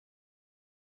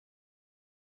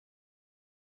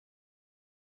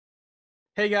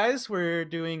Hey guys, we're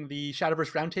doing the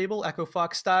Shadowverse Roundtable, Echo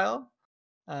Fox style.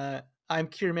 I'm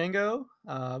Cure Mango,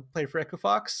 player for Echo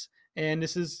Fox, and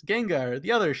this is Gengar,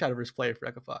 the other Shadowverse player for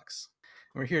Echo Fox.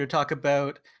 And we're here to talk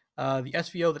about the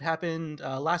SVO that happened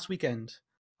last weekend,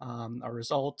 our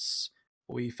results,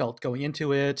 what we felt going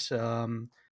into it, and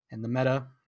the meta.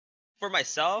 For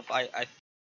myself,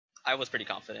 I was pretty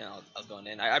confident I was going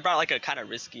in. I brought like a kind of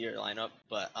riskier lineup,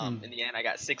 but in the end I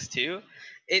got 6-2.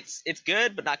 It's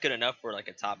good, but not good enough for like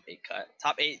a top 8 cut.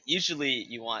 Top 8 usually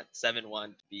you want 7-1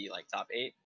 to be like top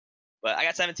 8, but I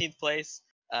got 17th place.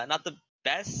 Not the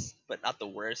best, but not the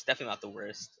worst. Definitely not the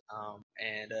worst.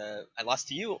 And I lost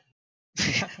to you.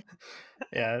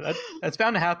 Yeah, that's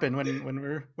bound to happen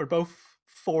when we're both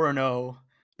 4-0.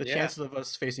 The Yeah. chances of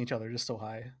us facing each other are just so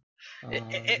high.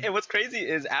 And what's crazy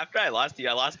is after I lost to you,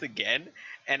 I lost again,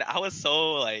 and I was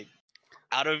so like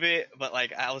out of it, but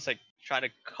like I was like trying to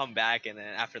come back, and then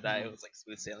after that it was like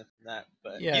smooth sailing from that.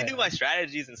 But you knew my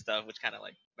strategies and stuff, which kind of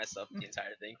like messed up the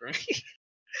entire thing for me.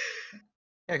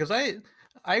 Yeah, because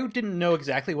I didn't know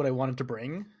exactly what I wanted to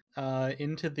bring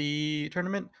into the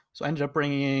tournament, so I ended up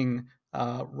bringing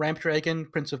Ramp Dragon,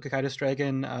 Prince of Kakaitis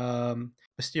Dragon,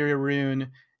 Mysteria Rune,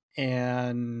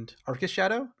 and Arcus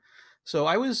Shadow. So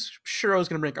I was sure I was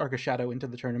going to bring Arcus Shadow into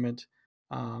the tournament.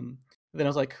 Then I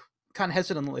was like kind of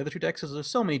hesitant on the other two decks because there's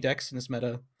so many decks in this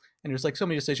meta, and there's like so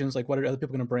many decisions. Like, what are other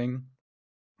people going to bring?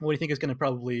 What do you think is going to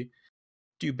probably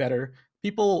do better?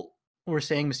 People were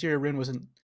saying Mysteria Rune wasn't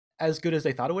as good as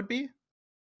they thought it would be,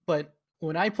 but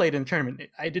when I played in the tournament,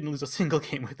 I didn't lose a single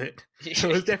game with it. So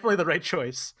it was definitely the right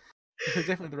choice. It was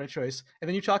definitely the right choice. And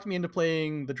then you talked me into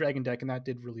playing the Dragon deck, and that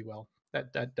did really well.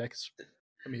 That deck's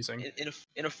amazing.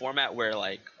 In a format where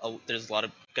like there's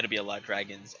gonna be a lot of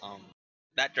dragons,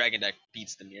 that dragon deck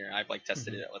beats the mirror. I've like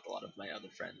tested it with a lot of my other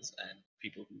friends and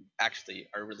people who actually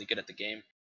are really good at the game,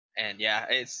 and yeah,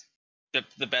 it's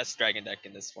the best dragon deck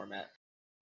in this format.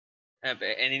 And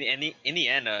in the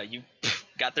end, you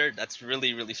got third. That's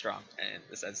really really strong, and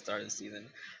this at the start of the season.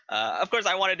 Of course,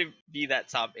 I wanted to be that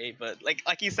top 8, but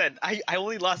like you said, I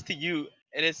only lost to you,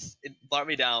 and it brought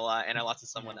me down a lot, and I lost to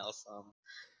someone else.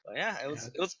 But yeah, it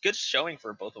was good showing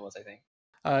for both of us, I think.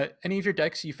 Any of your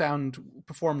decks you found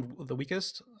performed the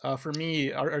weakest? For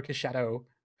me, Arcus Shadow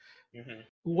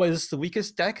was the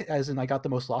weakest deck, as in I got the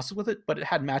most losses with it, but it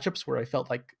had matchups where I felt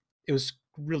like it was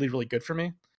really, really good for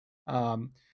me.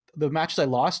 The matches I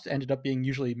lost ended up being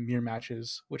usually mirror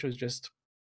matches, which was just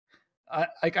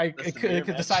I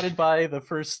decided by the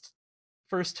first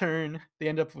turn. They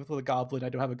end up with a goblin. I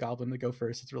don't have a goblin to go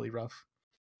first. It's really rough.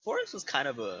 Forest was kind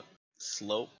of a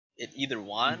slope. It either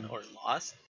won or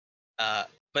lost.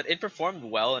 But it performed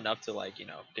well enough to like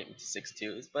get me to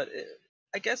 6-2s. But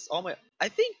I guess I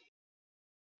think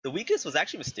the weakest was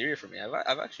actually Mysteria for me.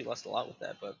 I've actually lost a lot with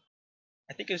that, but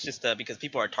I think it's just because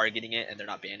people are targeting it and they're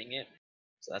not banning it.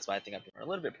 So that's why I think I performed a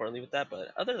little bit poorly with that. But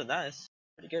other than that, it's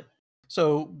pretty good.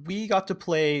 So we got to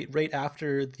play right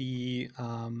after the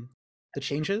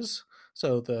changes.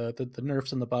 So the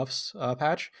nerfs and the buffs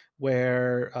patch,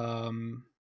 where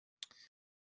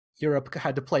Europe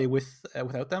had to play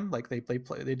without them. Like they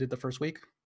did the first week.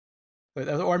 But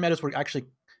our metas were actually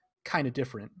kind of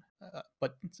different,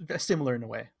 but similar in a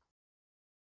way.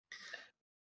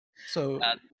 So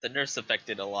the nerfs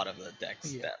affected a lot of the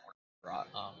decks that were brought.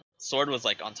 Sword was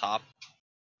like on top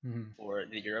for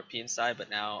the European side,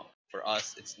 but now for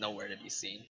us, it's nowhere to be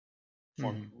seen.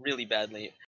 Performed really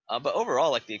badly. But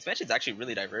overall, like the expansion is actually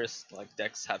really diverse. Like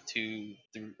decks have two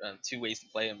ways to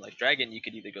play them. Like Dragon, you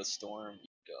could either go Storm, you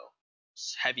could go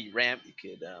heavy Ramp,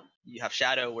 you have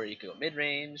Shadow where you could go mid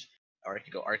range, or you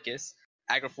could go Arcus.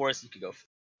 Agroforce, you could go,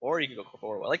 or you could go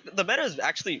forward. Like the meta is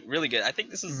actually really good. I think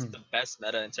this is the best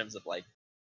meta in terms of like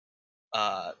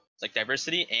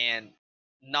diversity and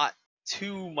not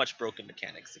too much broken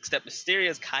mechanics. Except Mysteria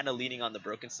is kind of leaning on the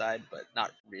broken side, but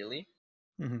not really.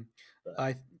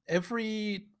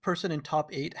 Every person in top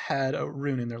 8 had a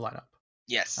rune in their lineup.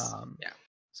 Yes. Yeah.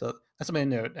 So that's something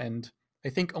to note. And I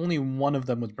think only one of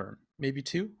them was burn. Maybe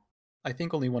 2. I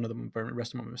think only one of them would burn. The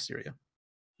rest of them were Mysteria.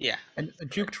 Yeah. And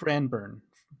Juked ran burn.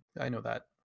 I know that.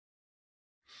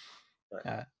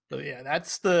 But yeah,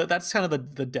 that's kind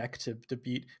of the deck to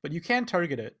beat. But you can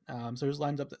target it. So there's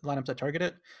lineups that target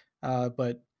it.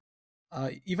 But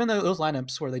even though those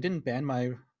lineups where they didn't ban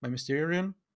my Mysteria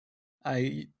rune,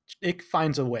 it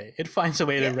finds a way. It finds a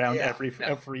way to round every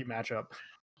matchup.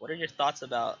 What are your thoughts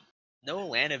about no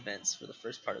LAN events for the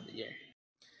first part of the year?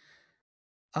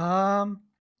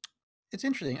 It's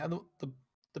interesting.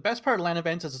 The best part of LAN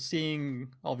events is seeing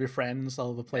all of your friends,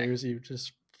 all of the players you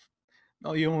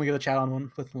only get a chat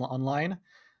on with online.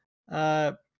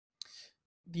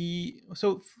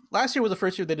 last year was the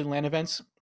first year they did LAN events.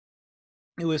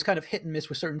 It was kind of hit and miss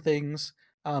with certain things,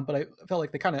 but I felt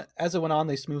like they kind of, as it went on,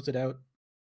 they smoothed it out.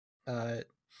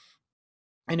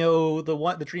 I know the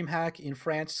DreamHack in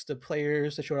France, the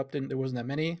players that showed up there wasn't that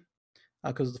many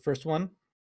because of the first one,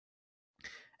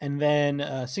 and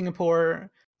then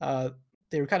Singapore,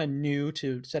 they were kind of new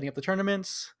to setting up the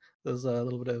tournaments. There was a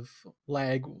little bit of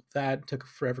lag that took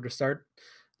forever to start,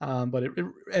 but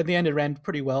at the end it ran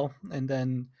pretty well. And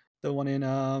then the one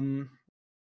in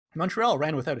Montreal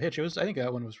ran without a hitch. I think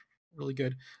that one was really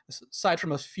good. Aside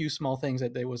from a few small things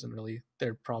that they wasn't really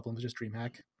their problem, it was just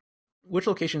DreamHack. Which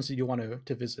locations do you want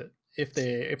to visit? If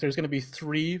there's going to be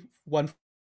 3, one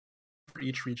for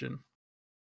each region.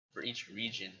 For each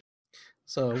region.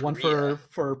 So Korea. one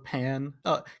for Pan.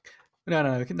 Oh,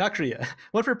 no, not Korea.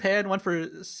 One for Pan, one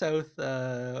for South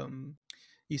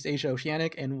East Asia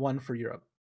Oceanic, and one for Europe.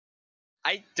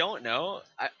 I don't know.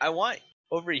 I want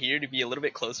over here to be a little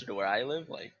bit closer to where I live,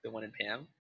 like the one in Pam.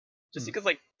 Just because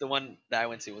like the one that I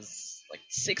went to was like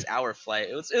 6-hour flight.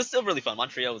 It was still really fun.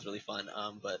 Montreal was really fun.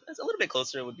 But it's a little bit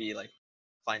closer would be like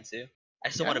fine too. I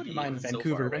still want to be mind so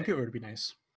Vancouver. far away. Vancouver would be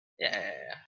nice. Yeah.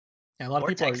 A lot of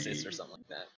people Texas or something like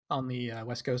that on the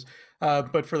West Coast.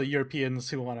 But for the Europeans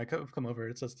who want to come over,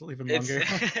 it's even longer.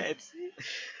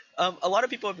 A lot of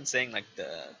people have been saying like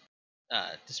the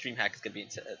stream hack is gonna be in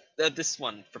this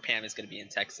one for Pam is gonna be in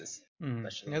Texas.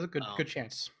 Especially. There's a good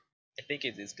chance. I think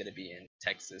it is gonna be in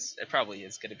Texas. It probably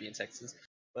is gonna be in Texas.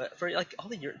 But for like all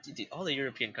the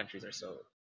European countries are so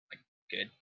like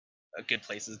good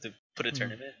places to put a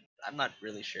tournament. I'm not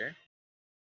really sure.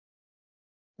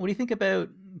 What do you think about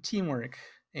teamwork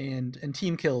and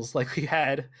team kills like we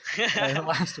had in the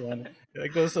last one?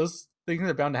 Like those things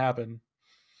are bound to happen.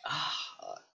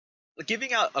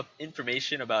 Giving out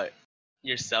information about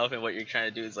yourself and what you're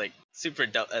trying to do is like super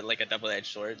like a double-edged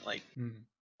sword. Like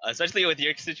especially with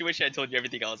your situation, I told you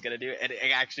everything I was gonna do, and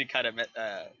it actually kind of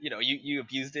you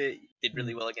abused it. Did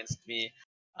really well against me.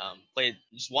 Played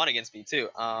just won against me too.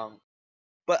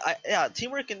 But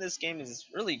teamwork in this game is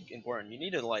really important. You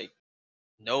need to like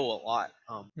know a lot.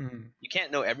 You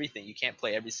can't know everything. You can't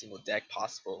play every single deck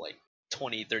possible like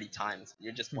 20-30 times.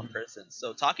 You're just one person.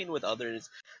 So talking with others,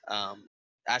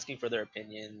 asking for their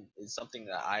opinion is something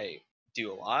that I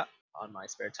do a lot on my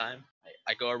spare time.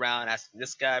 I go around asking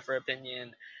this guy for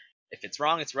opinion. If it's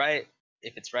wrong, it's right.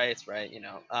 If it's right, it's right.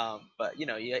 But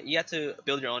you have to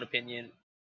build your own opinion.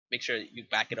 Make sure you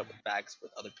back it up with facts,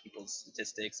 with other people's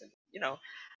statistics, and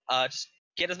just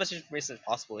get as much information as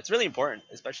possible. It's really important,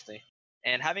 especially.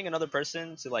 And having another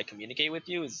person to like communicate with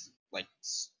you is like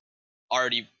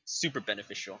already super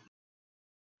beneficial.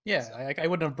 Yeah, so. I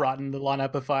wouldn't have brought in the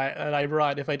lineup if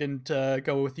I didn't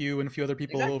go with you and a few other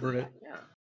people over it. Yeah,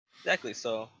 exactly.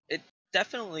 So it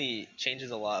definitely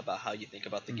changes a lot about how you think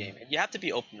about the game, and you have to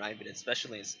be open-minded,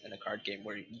 especially in a card game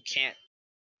where you can't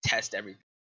test everything.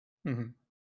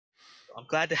 So I'm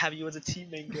glad to have you as a team,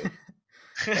 Mango.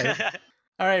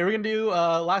 All right, we're gonna do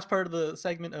last part of the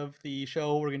segment of the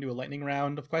show. We're gonna do a lightning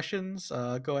round of questions.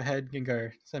 Go ahead,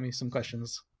 Gengar. Send me some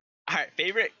questions. All right,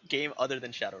 favorite game other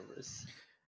than Shadowverse?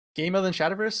 Game other than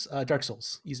Shadowverse? Dark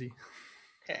Souls, easy.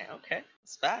 Okay,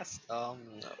 it's fast.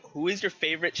 Who is your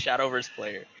favorite Shadowverse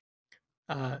player?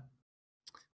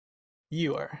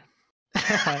 You are.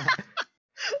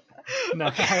 No,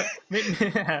 okay. maybe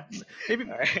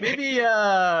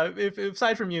if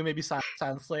aside from you, maybe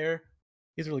Silent Slayer.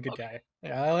 He's a really good guy.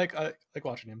 Yeah, I like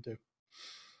watching him too.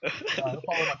 Follow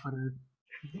my Twitter.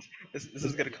 This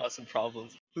is gonna cause some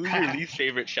problems. Who's your least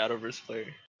favorite Shadowverse player?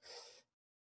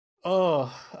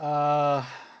 Oh, I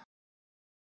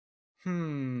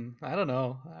don't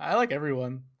know. I like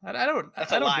everyone. I don't.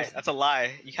 That's a lie. That's a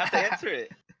lie. You have to answer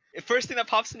it. The first thing that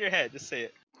pops in your head, just say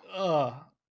it.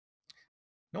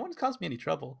 No one's caused me any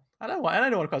trouble. I don't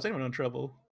want to cause anyone any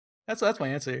trouble. That's my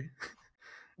answer.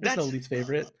 There's no least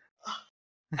favorite.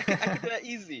 I can do that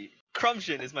easy.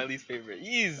 Crumshin is my least favorite.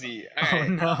 Easy. All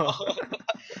right. Oh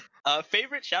no.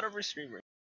 Favorite Shadowverse streamer?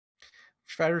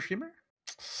 Shadowverse streamer?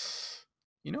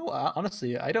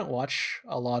 Honestly, I don't watch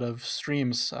a lot of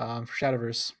streams for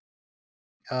Shadowverse.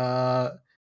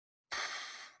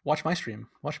 Watch my stream.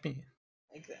 Watch me.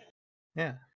 Exactly.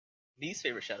 Yeah. Least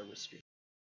favorite Shadowverse streamer?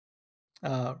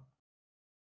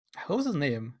 What was his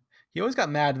name? He always got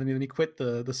mad and then he quit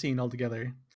the scene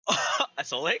altogether.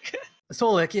 Solik?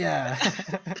 Solik, yeah.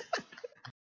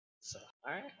 So,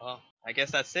 all right. Well, I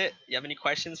guess that's it. You have any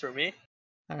questions for me?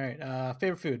 All right.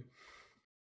 Favorite food?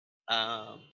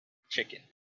 Chicken.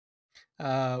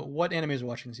 What animes are you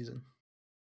watching this season?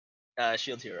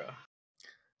 Shield Hero.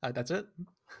 That's it.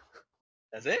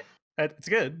 That's it? It's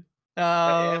good.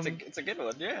 Yeah, Um, it's a good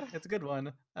one. Yeah. it's a good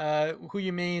one. Who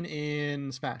you main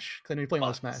in Smash? Because I know you're playing a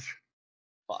lot of Fox. Smash.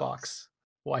 Fox. Fox.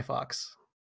 Why Fox?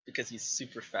 Because he's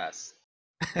super fast.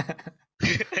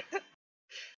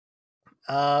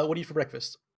 What do you eat for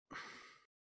breakfast?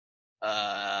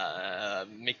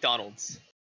 McDonald's.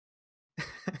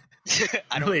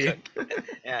 I don't cook. Really?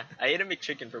 Yeah, I ate a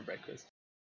McChicken for breakfast.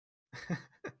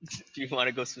 If you want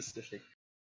to go specific.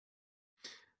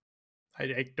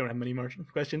 I don't have many more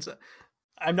questions.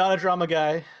 I'm not a drama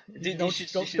guy. Dude,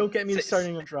 Don't get me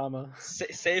starting a drama.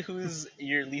 say who's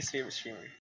your least favorite streamer.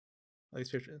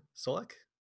 Least favorite Solek?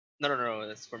 No,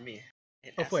 that's for me.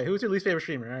 Oh wait, who's your least favorite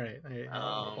streamer? All right,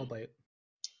 I'll Um, bite.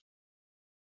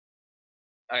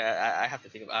 I have to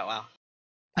think about. Oh, wow,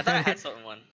 I thought I had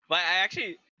someone, but I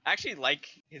actually like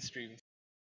his streams.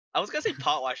 I was gonna say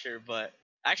Pot Washer, but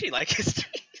I actually like his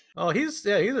stream. Oh, he's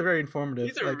a very informative.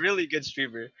 He's a like, really good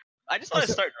streamer. I just I'm, want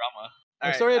to so, start drama. I'm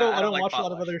Alright, sorry I I don't don't like watch a Pot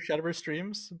lot of Washer. other Shadowverse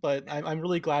streams, but I'm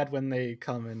really glad when they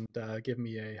come and give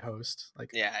me a host. Like,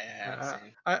 Yeah,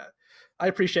 same. I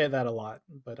appreciate that a lot.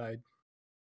 But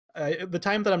the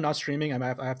time that I'm not streaming, I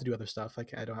have to do other stuff. I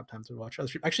don't have time to watch other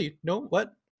streams. Actually, no,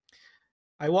 what?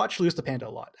 I watch Lose the Panda a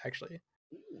lot. Actually,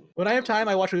 Ooh, when I have time,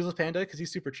 I delicious. watch Lose the Panda because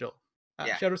he's super chill.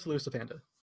 Yeah. Shout out to Lose the Panda.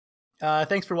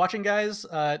 Thanks for watching, guys.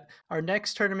 Our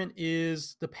next tournament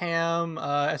is the PAM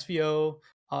SVO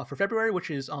for February, which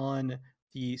is on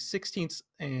the 16th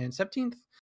and 17th.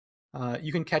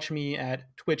 You can catch me at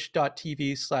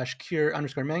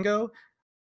twitch.tv/cure_mango,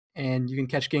 and you can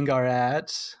catch Gengar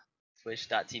at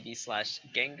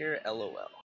Twitch.tv/Gengur LOL.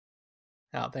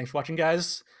 thanks for watching,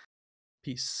 guys.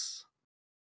 Peace.